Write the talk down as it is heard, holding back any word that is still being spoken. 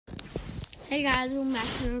Hey guys, welcome back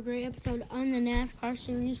to a great episode on the NASCAR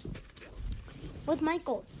series with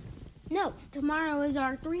Michael. No, tomorrow is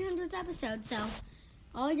our 300th episode, so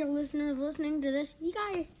all your listeners listening to this, you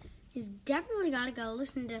guys definitely got to go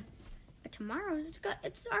listen to tomorrow's.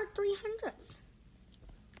 It's our 300th.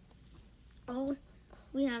 Oh,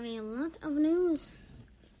 we have a lot of news,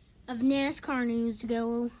 of NASCAR news to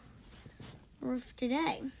go with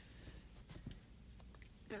today.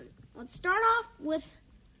 Let's start off with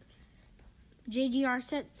JGR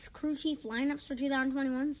sets crew chief lineups for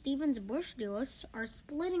 2021. Stevens-Busch duos are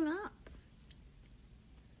splitting up.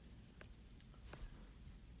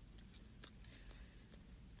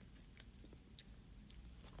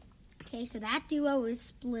 Okay, so that duo is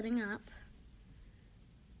splitting up.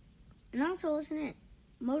 And also, listen in.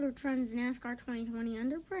 Motor Trend's NASCAR 2020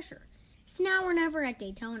 Under Pressure. It's now or never at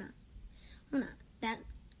Daytona. Well, no,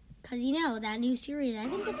 because that new series, I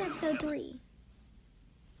think it's episode 3.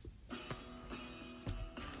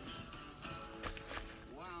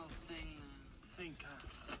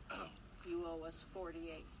 You owe us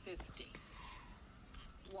 $48.50.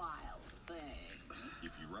 Wild thing.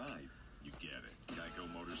 If you ride, you get it. Geico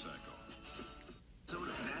Motorcycle. So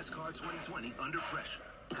NASCAR 2020 Under Pressure.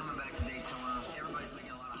 Coming back to Daytona, everybody's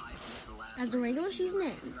making a lot of hype. This is the last As the regular season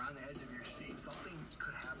ends. You're on the edge of your seat. Something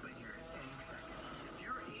could happen here at any second. If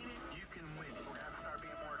you're in it, you can win. We're going to start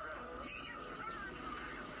being more aggressive.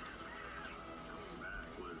 Coming back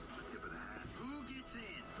was the tip of the hat. Who gets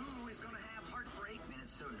in? Who is going to have heartbreak? Man,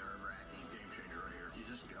 it's so nerve-wracking. Game changer right here. You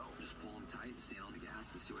just go. Just pull them tight, stand on the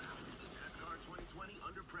gas, and see what happens. NASCAR 2020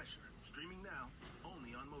 Under Pressure. Streaming now,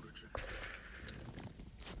 only on Motor Trend.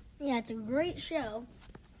 Yeah, it's a great show.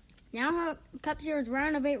 Now, Cup Series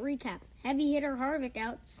Round of 8 recap. Heavy hitter Harvick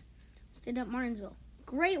outs. Stood up Martinsville.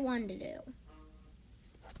 Great one to do.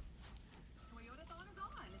 Toyotathon is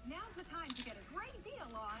on. Now's the time to get a great deal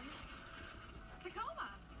on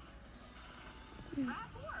Tacoma,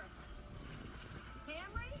 RAV4,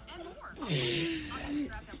 Camry, and more. I'll get this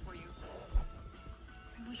wrapped up for you.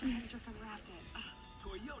 I wish I had just unwrapped it.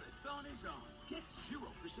 Toyotathon is on. Get 0%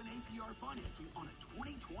 APR financing on a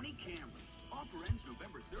 2020 Camry. Offer ends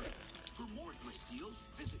November 30th. For more great deals,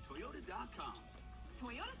 visit Toyota.com.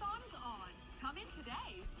 Toyotathon is on. Come in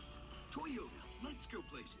today. Toyota, let's go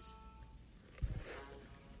places.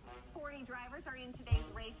 40 drivers are in today's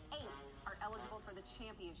race. 8 are eligible for the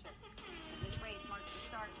championship. This race marks the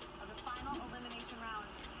start of the final elimination round.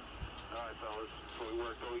 All right, fellas. That's what we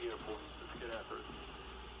worked all year for. Let's get after it.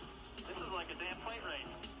 This is like a damn plate race.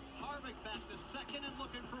 Harvick back to second and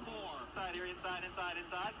looking for more. Inside here, inside.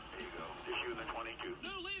 There you go. Just you and the 22.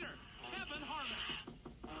 New leader, Kevin Harvick.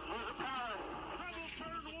 Where's the power? Rebel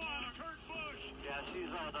turn 1, Kurt Busch. Yeah,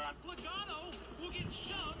 she's all done. Logano will get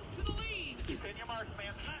shoved to the lead. Pin your marks,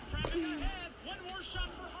 man. Back trapping ahead. One more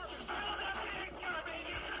shot for Harvick.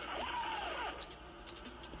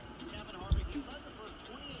 Kevin Harvick, he led the first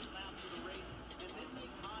 28 laps of the race and then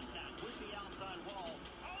made contact with the outside wall.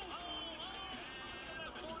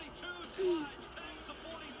 42 slides, thanks to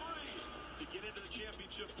 43. To get into the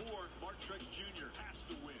championship four, Mark Truex Jr. has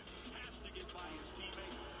to win. Has to get by his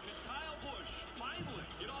teammate. Can Kyle Busch finally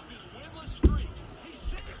get off his winless streak? He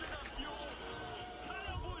saved enough fuel.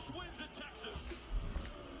 Kyle Busch wins at Texas.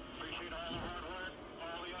 Appreciate all the hard work,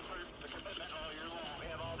 all the effort, the commitment all year long. We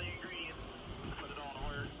have all the ingredients. Put it all to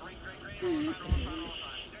work. Great. All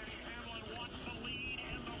time. Denny Hamlin wants the lead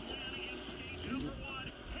and the win. He is stage number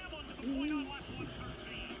 1. Hamlin with the point on lap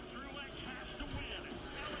 113. Truex has to win.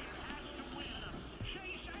 Elliott has to win.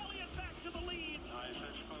 Chase Elliott back to the lead. Nice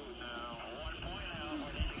and smooth now. 1 point out.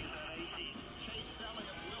 We're going to get that 18. Chase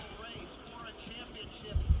Elliott will race for a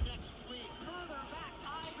championship next week. Further back,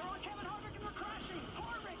 Kevin Harvick, and we're crashing.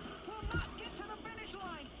 Harvick will not get to the finish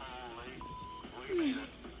line. Holy. We made it.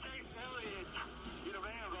 Chase Elliott. Get a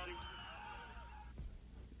van, buddy.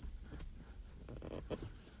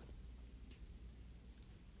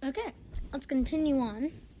 Okay, let's continue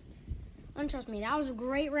on. And trust me, that was a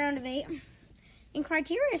great round of 8. And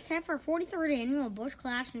criteria set for 43rd annual Busch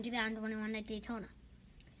Clash in 2021 at Daytona.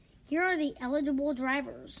 Here are the eligible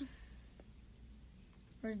drivers.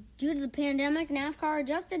 Due to the pandemic, NASCAR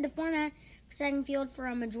adjusted the format for second field for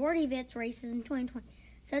a majority of its races in 2020.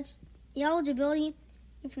 Such eligibility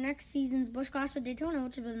for next season's Busch Clash at Daytona,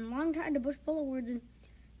 which has been long tied to Busch Pull Awards, and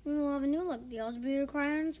we will have a new look. The eligibility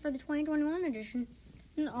requirements for the 2021 edition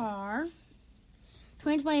are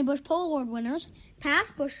 2020 Busch Pull Award winners,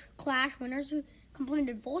 past Busch Clash winners who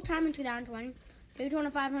completed full-time in 2020,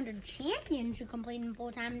 Daytona 500 champions who completed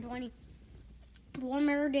full-time in 2020,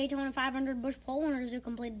 former Daytona 500 Busch Pull winners who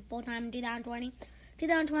completed full-time in 2020,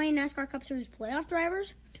 2020 NASCAR Cup Series playoff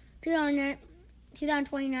drivers, 2019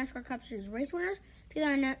 2020 NASCAR Cup Series race winners,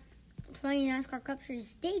 2020 NASCAR Cup Series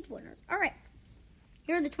stage winners. All right,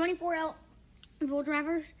 here are the 24 eligible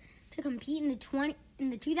drivers to compete in the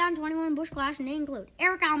 2021 Busch Clash, and they include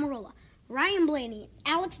Eric Almirola, Ryan Blaney,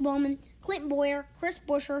 Alex Bowman, Clint Boyer, Chris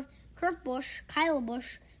Buescher, Kurt Busch, Kyle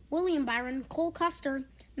Busch, William Byron, Cole Custer,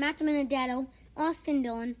 Matt Benedetto, Austin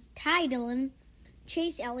Dillon, Ty Dillon,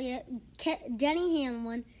 Chase Elliott, Denny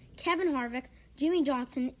Hamlin, Kevin Harvick, Jimmy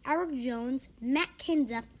Johnson, Eric Jones, Matt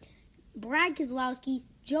Kenseth, Brad Keselowski,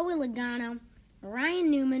 Joey Logano, Ryan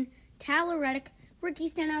Newman, Tyler Reddick, Ricky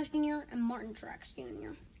Stenhouse Jr., and Martin Truex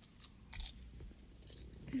Jr.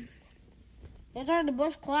 Those are the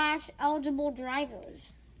Busch Clash eligible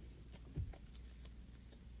drivers.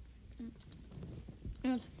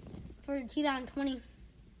 For the 2020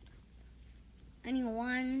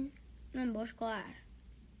 anyone in Busch Clash.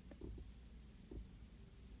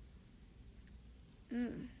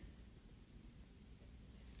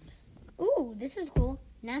 Ooh, this is cool.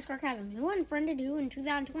 NASCAR Chasm. Who unfriended who in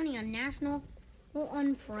 2020 on National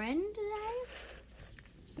Unfriend Day?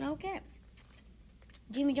 Okay.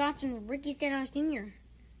 Jimmy Johnson, Ricky Stenhouse Jr.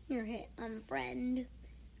 Your hit unfriend.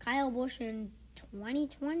 Kyle Busch in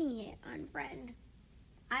 2020 hit unfriend.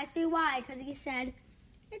 I see why, because he said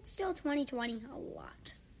it's still 2020 a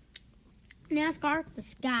lot. NASCAR, the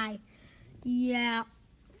sky. Yeah,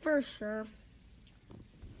 for sure.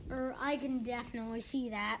 I can definitely see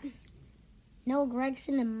that. Noah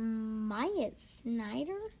Gragson and Myatt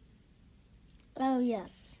Snyder? Oh,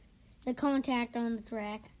 yes. The contact on the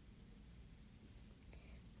track.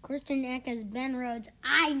 Christian Eck as Ben Rhodes.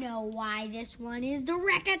 I know why this one is the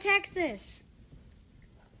wreck at Texas.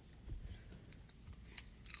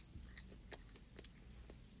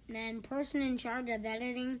 Then person in charge of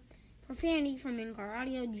editing profanity from in-car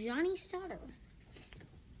audio, Johnny Sauter.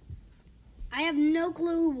 I have no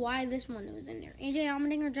clue why this one was in there. AJ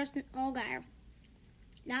Allmendinger, Justin Allgaier.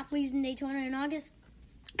 Not pleased in Daytona in August.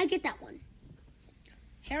 I get that one.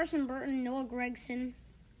 Harrison Burton, Noah Gragson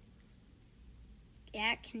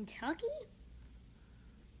at Kentucky?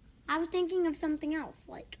 I was thinking of something else,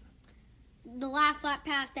 like the last lap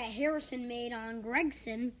pass that Harrison made on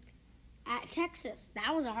Gragson at Texas.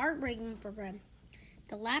 That was a heartbreaking for Greg.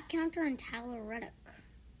 The lap counter and Tyler Reddick.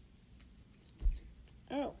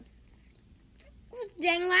 Oh.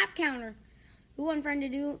 Dang lap counter. Who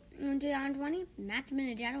unfriended who in 2020? Matt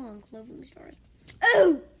Benedetto and Clothing Stars.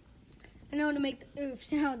 Ooh! I know how to make the oof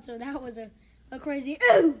sound, so that was a crazy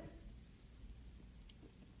ooh!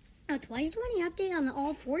 A 2020 update on the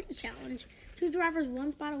All 40 Challenge. 2 drivers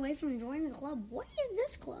 1 spot away from joining the club. What is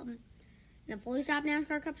this club? In a fully stopped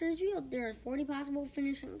NASCAR Cup Series field, there are 40 possible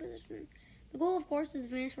finishing positions. The goal, of course, is to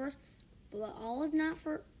finish first, but all is not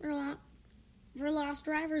for lost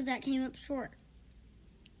drivers that came up short.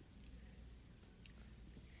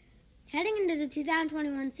 Heading into the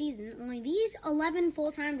 2021 season, only these 11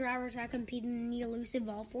 full-time drivers have competed in the elusive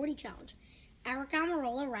All 40 Challenge. Eric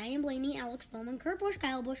Almirola, Ryan Blaney, Alex Bowman, Kurt Busch,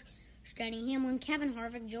 Kyle Busch, Denny Hamlin, Kevin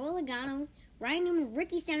Harvick, Joey Logano, Ryan Newman,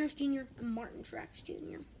 Ricky Stenhouse Jr., and Martin Truex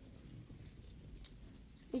Jr.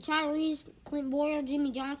 Retirees Clint Boyer,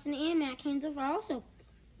 Jimmy Johnson, and Matt Kenseth are also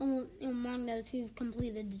among those who've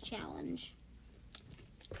completed the challenge.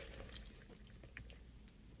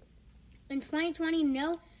 In 2020,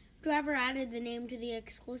 no driver added the name to the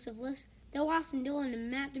exclusive list, though Austin Dillon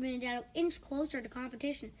and Matt Benedetto inched closer to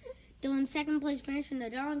competition. Dillon's second-place finish in the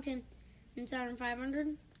Darlington and Southern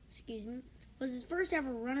 500, was his first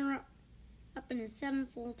ever runner-up in his 7th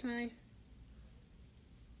full-time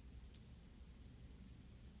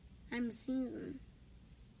season.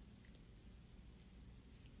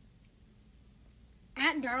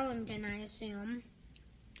 At Darlington, I assume.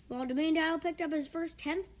 While Benedetto picked up his first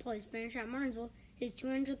 10th place finish at Martinsville, his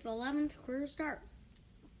 211th career start.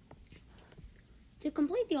 To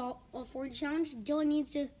complete the All 40 Challenge, Dillon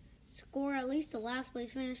needs to score at least the last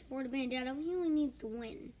place finish for Benedetto. He only needs to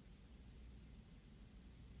win.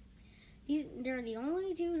 They're the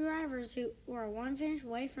only 2 drivers who are 1 finish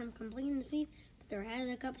away from completing the sweep, but they're ahead of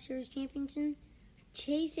the Cup Series championship.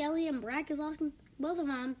 Chase Elliott and Brad Keselowski, both of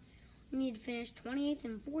them need to finish 28th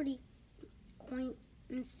and 40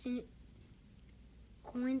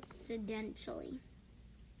 coincidentally.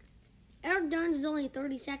 Eric Jones is only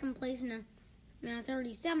 32nd place and a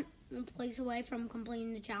 37th place away from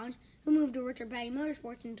completing the challenge, who moved to Richard Petty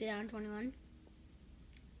Motorsports in 2021.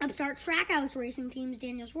 Upstart Trackhouse Racing Team's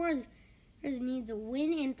Daniel Suarez needs a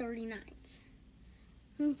win in 39th.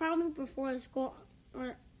 Who probably prefer the score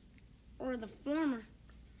or the former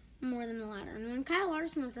more than the latter. And when Kyle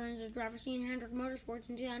Larson returns as driver seat in Hendrick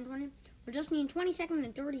Motorsports in 2020, we're just needing 22nd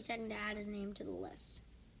and 32nd to add his name to the list.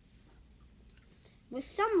 with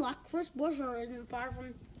some luck, Chris Busch isn't far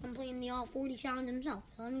from completing the All-40 challenge himself.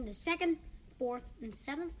 He'll need a 2nd, 4th, and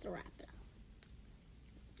 7th to wrap it up.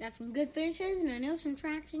 That's some good finishes, and I know some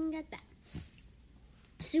tracks you can get that.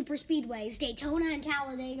 Super speedways, Daytona and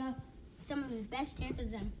Talladega, some of his best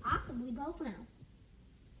chances, and possibly both now.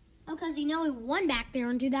 Oh, because he won back there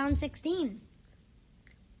in 2016.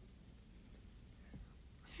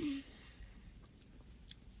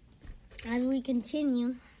 As we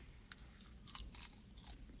continue,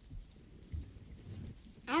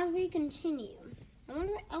 I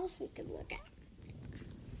wonder what else we could look at.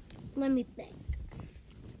 Let me think.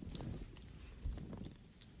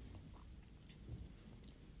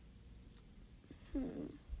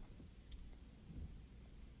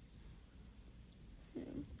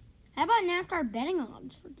 How about NASCAR betting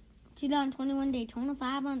odds for 2021 Daytona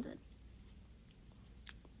 500?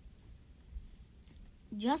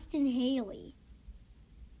 Justin Haley.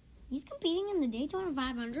 He's competing in the Daytona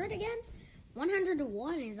 500 again?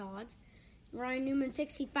 100-1 is odds. Ryan Newman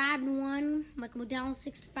 65-1. Michael McDowell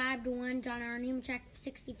 65-1. John R. Nemechek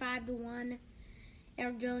 65-1.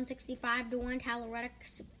 Eric Jones 65-1. Tyler Reddick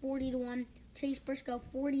 40-1. Chase Briscoe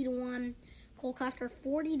 40-1. Cole Custer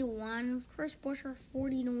 40-1. Chris Buescher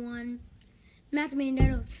 40-1. Matt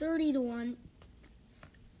Bandetto 30-1.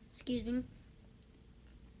 Excuse me.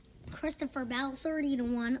 Christopher Bell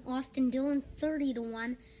 30-1. Austin Dillon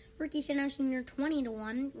 30-1. Ricky Stenhouse Jr.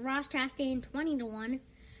 20-1. Ross Chastain 20-1.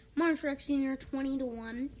 Martin Truex Jr.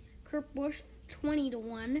 20-1. Kurt Busch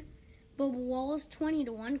 20-1. Bubba Wallace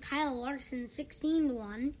 20-1. Kyle Larson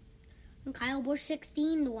 16-1. Kyle Busch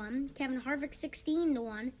 16-1. Kevin Harvick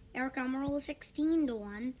 16-1. Eric Almirola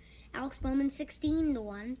 16-1. Alex Bowman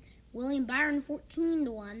 16-1. William Byron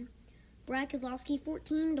 14-1. Brad Keselowski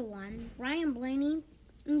 14-1. Ryan Blaney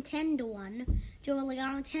 10-1. Joey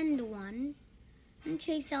Logano 10-1. And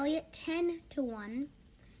Chase Elliott 10-1.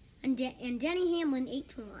 And Denny Hamlin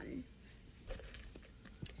 8-1.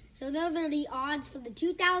 So those are the odds for the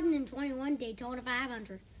 2021 Daytona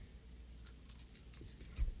 500.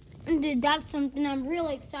 And that's something I'm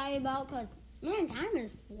really excited about because, man, time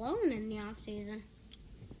has flown in the off-season.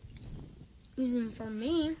 Even for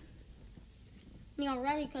me.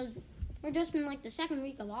 Already because we're just in, the second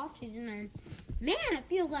week of off-season. And, man, it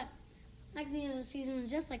feels like the end of the season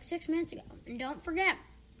was just 6 minutes ago. And don't forget,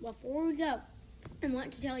 before we go, I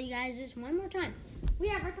want to tell you guys this one more time. We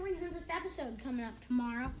have our 300th episode coming up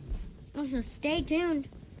tomorrow. So stay tuned.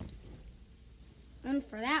 And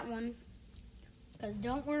for that one, because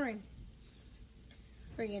don't worry,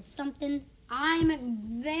 it's something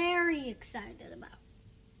I'm very excited about.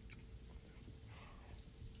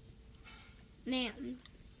 Man,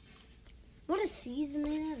 what a season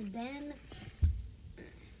it has been.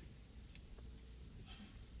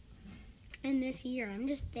 And this year, I'm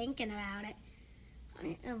just thinking about it,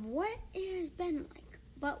 of what it has been like.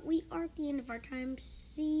 But we are at the end of our time.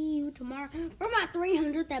 See you tomorrow for my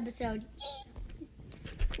 300th episode.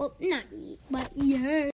 Well, not but yeah.